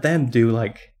just let them do,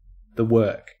 like, the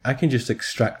work, I can just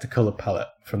extract a colour palette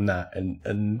from that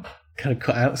and kind of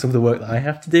cut out some of the work that I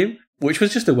have to do, which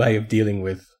was just a way of dealing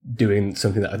with doing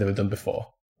something that I'd never done before,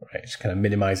 right? Just kind of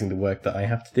minimizing the work that I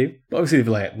have to do. But obviously,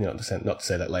 the layout, not to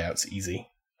say that layout's easy,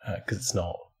 because it's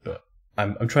not, but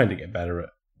I'm trying to get better at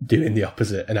doing the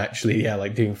opposite and actually,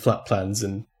 like doing flat plans,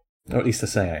 or at least I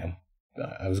say I am.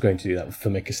 I was going to do that with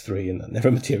Filmmakers 3 and that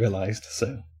never materialized,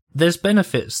 so. There's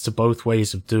benefits to both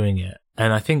ways of doing it,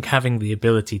 and I think having the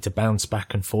ability to bounce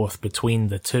back and forth between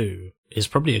the two is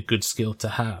probably a good skill to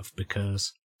have,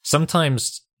 because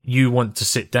sometimes you want to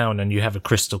sit down and you have a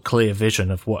crystal clear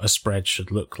vision of what a spread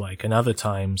should look like, and other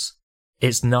times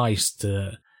it's nice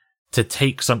to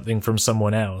take something from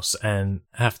someone else and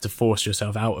have to force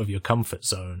yourself out of your comfort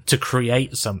zone to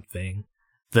create something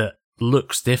that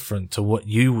looks different to what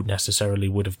you necessarily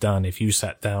would have done if you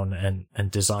sat down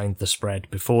and designed the spread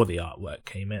before the artwork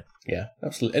came in. Yeah,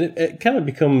 absolutely. And it kind of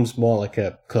becomes more like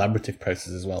a collaborative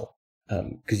process as well.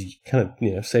 Because you kind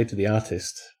of, say to the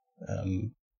artist,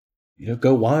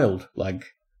 go wild. Like,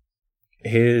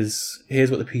 here's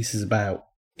what the piece is about.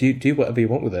 Do whatever you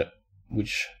want with it.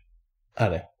 Which, I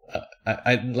don't know.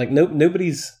 I like, none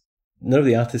of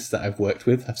the artists that I've worked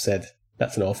with have said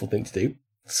that's an awful thing to do.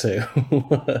 So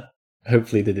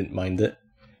hopefully they didn't mind it.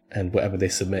 And whatever they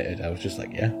submitted, I was just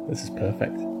like, yeah, this is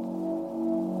perfect.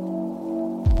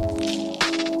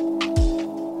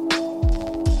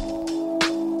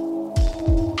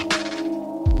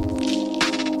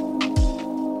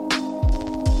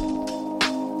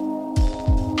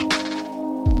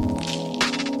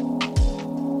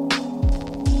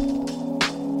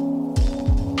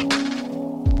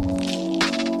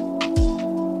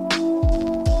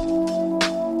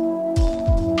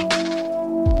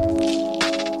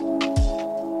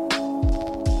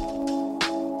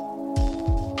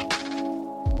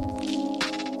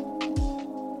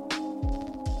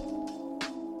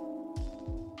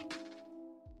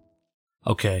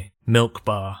 Okay, Milk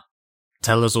Bar.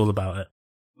 Tell us all about it.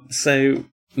 So,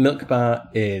 Milk Bar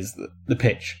is the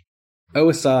pitch.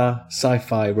 OSR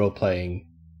sci-fi role-playing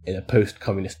in a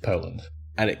post-communist Poland.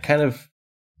 And it kind of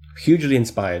hugely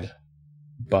inspired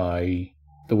by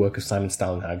the work of Simon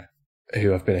Stalenhag,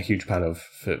 who I've been a huge fan of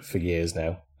for years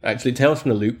now. Actually, Tales from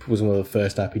the Loop was one of the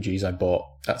first RPGs I bought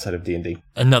outside of D&D.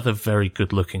 Another very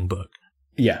good-looking book.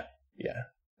 Yeah.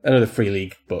 Another Free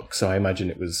League book, so I imagine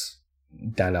it was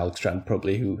Dan Algstrand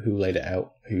probably who laid it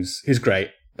out, who's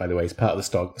great, by the way. He's part of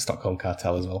the Stockholm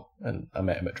Cartel as well, and I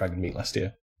met him at Dragon Meet last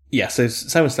year. Yeah, so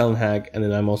Simon Stalenhag, and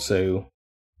then I'm also...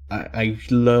 I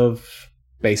love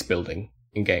base building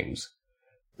in games,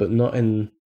 but not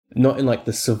in like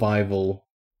the survival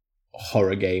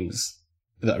horror games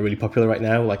that are really popular right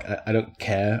now. Like, I don't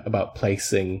care about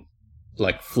placing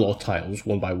like floor tiles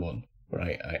one by one,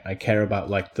 right? I care about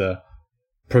like the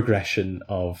progression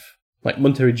of like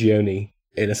Monteriggioni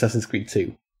in Assassin's Creed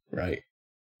 2, right?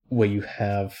 Where you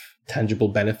have tangible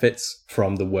benefits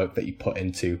from the work that you put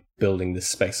into building this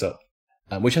space up,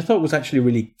 which I thought was actually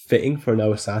really fitting for an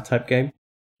OSR type game.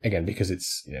 Again, because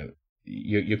it's, you know,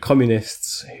 you're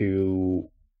communists who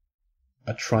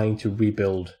are trying to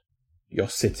rebuild your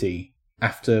city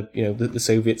after, you know, the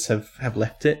Soviets have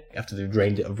left it, after they've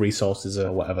drained it of resources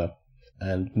or whatever.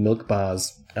 And milk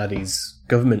bars are these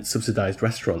government-subsidized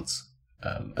restaurants,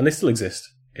 and they still exist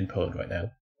in Poland right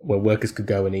now, where workers could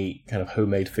go and eat kind of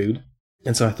homemade food.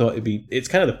 And so I thought it's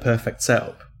kind of the perfect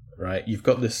setup, right? You've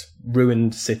got this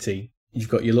ruined city, you've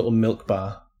got your little milk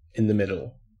bar in the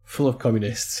middle, full of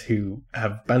communists who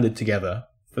have banded together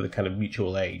for the kind of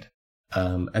mutual aid.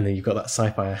 And then you've got that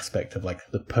sci-fi aspect of like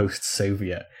the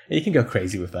post-Soviet. And you can go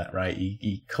crazy with that, right?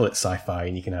 You call it sci-fi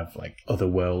and you can have like other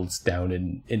worlds down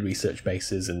in research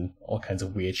bases and all kinds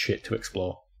of weird shit to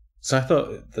explore. So I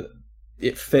thought that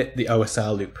it fit the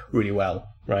OSR loop really well,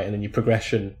 right? And then your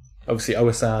progression, obviously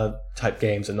OSR type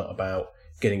games are not about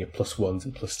getting your +1s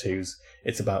and +2s.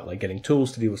 It's about like getting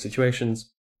tools to deal with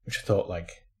situations, which I thought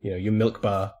like, you know, your milk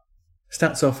bar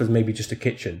starts off as maybe just a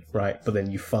kitchen, right? But then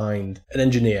you find an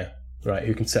engineer, right,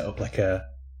 who can set up like a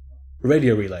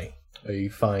radio relay, or you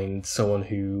find someone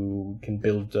who can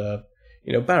build,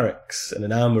 barracks and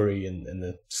an armory and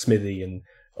a smithy and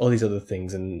all these other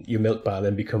things, and your milk bar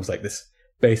then becomes like this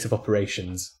base of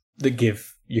operations that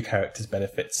give your characters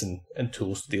benefits and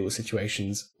tools to deal with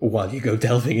situations while you go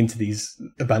delving into these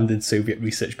abandoned Soviet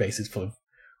research bases full of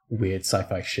weird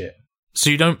sci-fi shit. So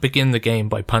you don't begin the game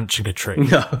by punching a tree?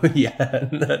 No, yeah,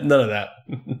 none of that.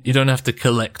 You don't have to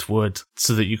collect wood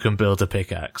so that you can build a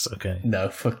pickaxe, okay? No,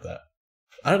 fuck that.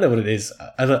 I don't know what it is.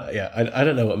 I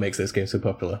don't know what makes those games so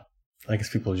popular. I guess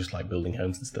people just like building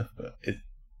homes and stuff, but it's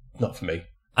not for me.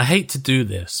 I hate to do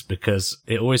this because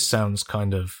it always sounds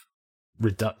kind of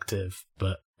reductive,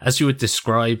 but as you were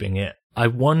describing it, I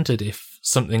wondered if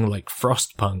something like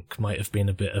Frostpunk might have been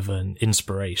a bit of an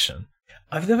inspiration.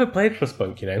 I've never played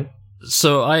Frostpunk, you know?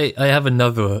 So I have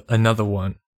another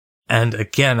one, and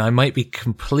again, I might be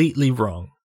completely wrong,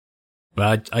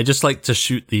 but I just like to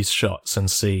shoot these shots and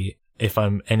see if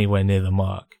I'm anywhere near the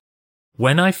mark.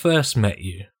 When I first met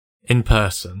you, in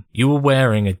person, you were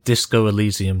wearing a Disco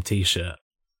Elysium t-shirt.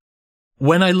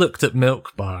 When I looked at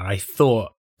Milk Bar, I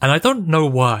thought, and I don't know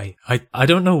why, I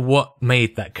don't know what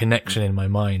made that connection in my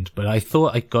mind, but I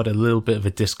thought I got a little bit of a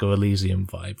Disco Elysium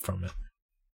vibe from it.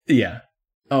 Yeah.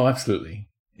 Oh, absolutely.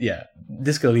 Yeah,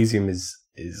 Disco Elysium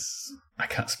is I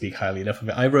can't speak highly enough of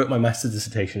it. I wrote my master's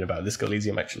dissertation about Disco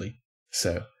Elysium, actually.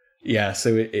 So, yeah,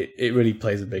 so it really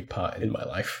plays a big part in my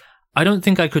life. I don't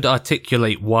think I could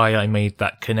articulate why I made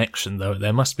that connection, though.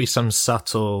 There must be some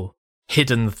subtle,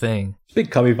 hidden thing.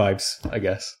 Big commie vibes, I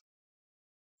guess.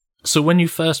 So when you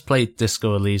first played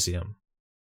Disco Elysium,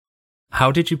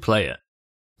 how did you play it?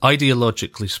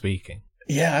 Ideologically speaking.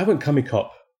 Yeah, I went commie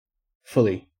cop,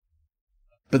 fully.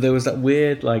 But there was that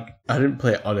weird, like, I didn't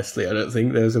play it honestly, I don't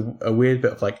think. There was a weird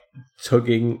bit of, like,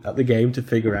 tugging at the game to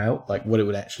figure out, like, what it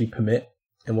would actually permit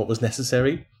and what was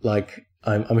necessary. Like,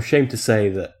 I'm ashamed to say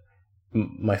that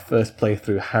my first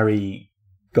playthrough, Harry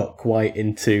got quite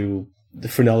into the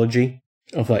phrenology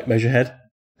of, like, Measurehead.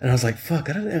 And I was like, fuck,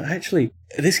 I don't know, actually,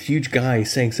 this huge guy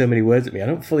is saying so many words at me, I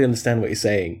don't fully understand what he's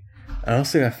saying. And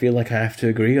also, I feel like I have to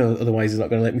agree, otherwise he's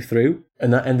not going to let me through.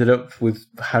 And that ended up with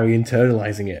Harry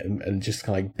internalizing it and just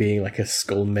kind of like being like a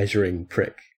skull measuring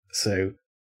prick. So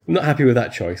I'm not happy with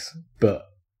that choice. But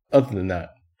other than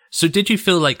that. So did you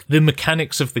feel like the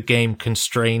mechanics of the game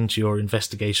constrained your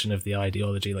investigation of the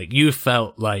ideology? Like you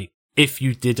felt like if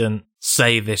you didn't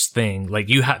say this thing, like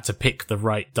you had to pick the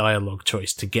right dialogue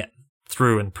choice to get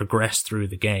through and progress through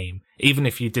the game, even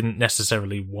if you didn't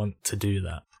necessarily want to do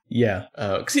that. Yeah,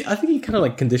 because I think you're kind of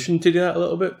like conditioned to do that a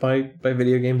little bit by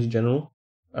video games in general.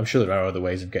 I'm sure there are other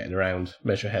ways of getting around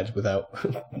Measurehead without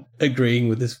agreeing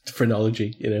with this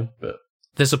phrenology, but...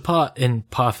 There's a part in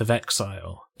Path of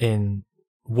Exile, in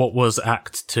what was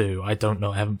Act 2, I don't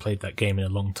know, I haven't played that game in a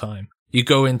long time. You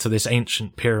go into this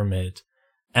ancient pyramid,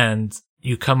 and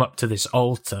you come up to this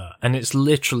altar, and it's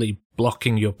literally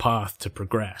blocking your path to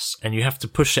progress, and you have to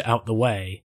push it out the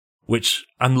way, which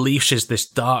unleashes this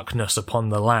darkness upon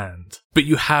the land. But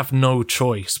you have no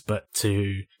choice but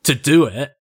to do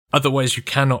it, otherwise you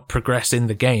cannot progress in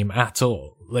the game at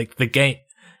all. Like, the game,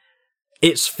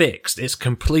 it's fixed, it's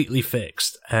completely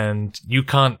fixed, and you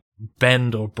can't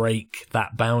bend or break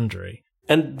that boundary.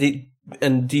 And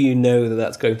do you know that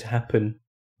that's going to happen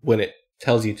when it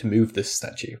tells you to move this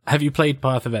statue? Have you played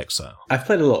Path of Exile? I've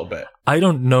played a little bit. I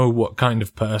don't know what kind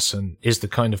of person is the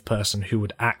kind of person who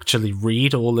would actually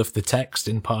read all of the text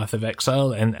in Path of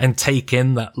Exile and take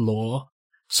in that lore.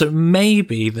 So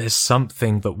maybe there's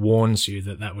something that warns you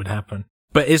that would happen.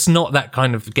 But it's not that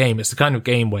kind of game. It's the kind of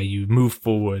game where you move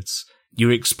forwards, you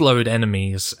explode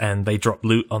enemies, and they drop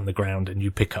loot on the ground, and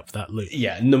you pick up that loot.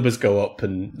 Yeah, numbers go up,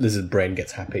 and Lizard Brain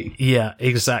gets happy. Yeah,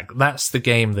 exactly. That's the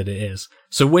game that it is.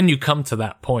 So when you come to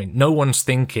that point, no one's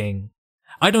thinking...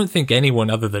 I don't think anyone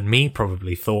other than me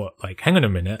probably thought, like, hang on a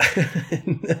minute.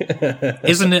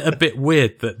 Isn't it a bit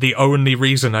weird that the only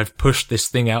reason I've pushed this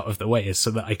thing out of the way is so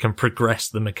that I can progress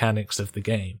the mechanics of the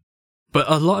game? But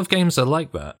a lot of games are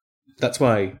like that. That's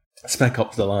why Spec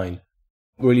Ops: The Line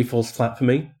really falls flat for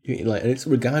me. And it's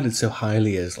regarded so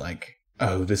highly as, like,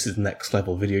 oh, this is next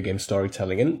level video game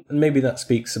storytelling. And maybe that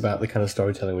speaks about the kind of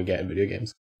storytelling we get in video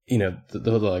games.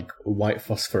 The like, white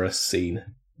phosphorus scene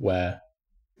where,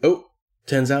 oh,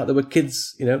 turns out there were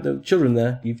kids, there were children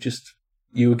there.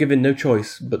 You were given no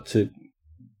choice but to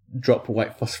drop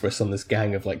white phosphorus on this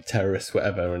gang of, like, terrorists,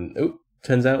 whatever, and, oh,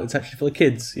 turns out it's actually full of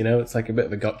kids, It's like a bit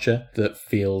of a gotcha that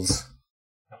feels...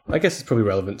 I guess it's probably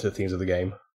relevant to the themes of the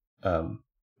game,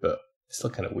 but it's still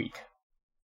kind of weak.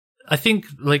 I think,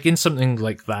 like, in something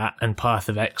like that and Path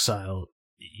of Exile,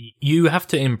 you have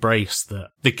to embrace that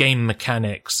the game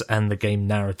mechanics and the game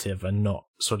narrative are not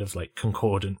sort of, like,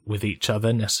 concordant with each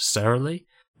other necessarily.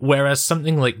 Whereas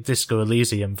something like Disco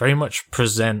Elysium very much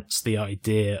presents the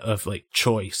idea of, like,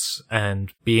 choice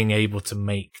and being able to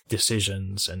make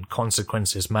decisions and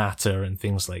consequences matter and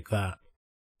things like that.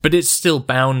 But it's still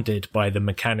bounded by the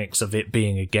mechanics of it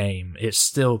being a game. It's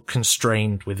still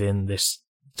constrained within this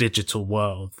digital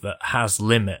world that has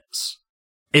limits.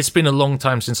 It's been a long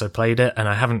time since I played it, and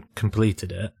I haven't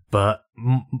completed it, but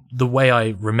the way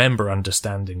I remember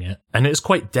understanding it, and it's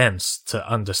quite dense to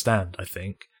understand, I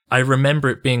think. I remember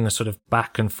it being a sort of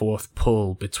back and forth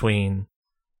pull between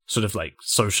sort of like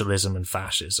socialism and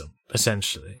fascism,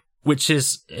 essentially, which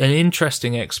is an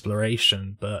interesting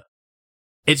exploration, but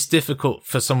it's difficult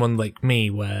for someone like me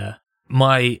where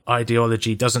my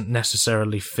ideology doesn't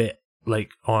necessarily fit,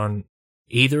 like, on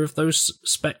either of those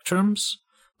spectrums.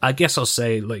 I guess I'll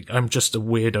say, like, I'm just a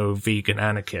weirdo vegan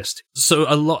anarchist. So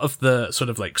a lot of the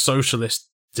sort of, like, socialist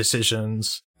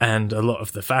decisions and a lot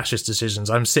of the fascist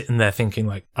decisions, I'm sitting there thinking,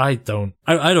 like, I don't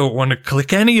want to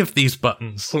click any of these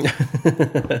buttons.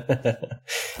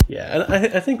 Yeah, and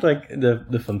I think, like,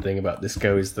 the fun thing about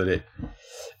Disco is that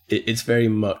it's very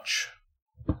much...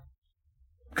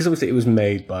 Because obviously it was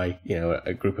made by,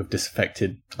 a group of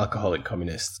disaffected alcoholic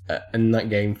communists, and that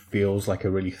game feels like a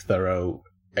really thorough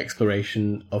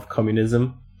exploration of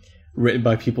communism, written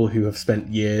by people who have spent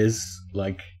years,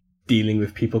 like, dealing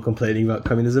with people complaining about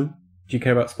communism. Do you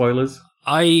care about spoilers?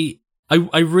 I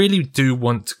really do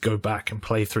want to go back and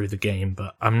play through the game,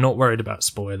 but I'm not worried about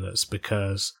spoilers,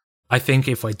 because I think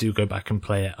if I do go back and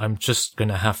play it, I'm actually going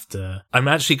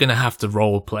to have to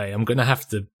role play. I'm going to have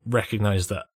to recognize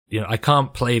that, I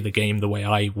can't play the game the way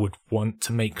I would want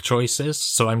to make choices,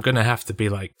 so I'm going to have to be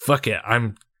like, fuck it,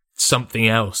 I'm something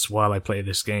else while I play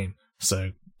this game.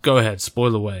 So go ahead,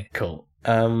 spoil away. Cool.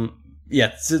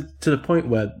 Yeah, to the point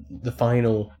where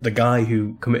the guy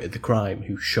who committed the crime,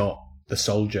 who shot the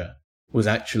soldier, was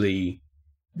actually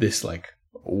this, like,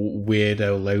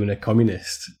 weirdo loner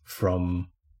communist from,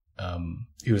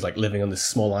 who was, like, living on this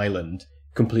small island,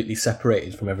 completely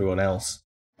separated from everyone else.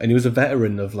 And he was a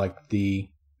veteran of, like, the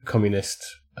communist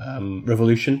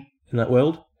revolution in that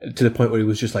world, to the point where he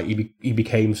was just like, he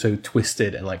became so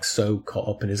twisted and, like, so caught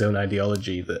up in his own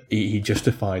ideology that he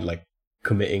justified, like,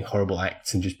 committing horrible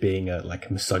acts and just being a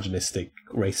misogynistic,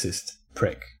 racist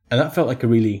prick. And that felt like a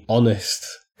really honest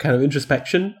kind of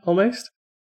introspection, almost.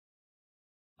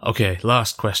 Okay,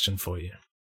 last question for you.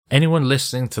 Anyone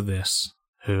listening to this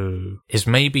who is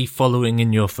maybe following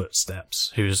in your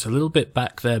footsteps, who's a little bit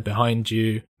back there behind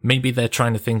you, maybe they're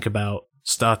trying to think about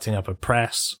starting up a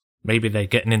press, maybe they're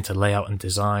getting into layout and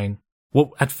design, What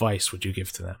advice would you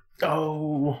give to them?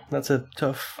 Oh, that's such a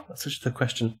tough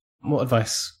question. What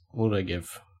advice would I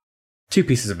give? 2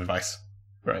 pieces of advice.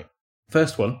 Right.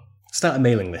 First one, start a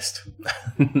mailing list.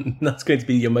 That's going to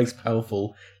be your most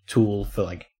powerful tool for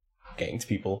like getting to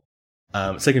people.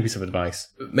 Second piece of advice,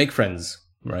 make friends,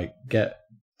 right?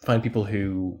 Find people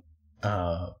who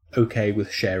are okay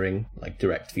with sharing like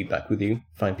direct feedback with you.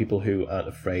 Find people who aren't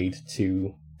afraid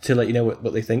to let you know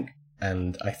what they think.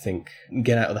 And I think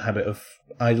get out of the habit of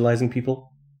idolizing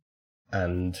people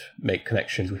and make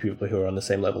connections with people who are on the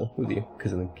same level with you,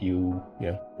 because I think you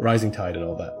know, rising tide and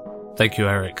all that. Thank you,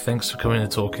 Eryk. Thanks for coming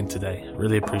and talking today.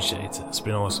 Really appreciate it. It's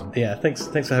been awesome. Yeah, thanks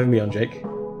for having me on, Jake.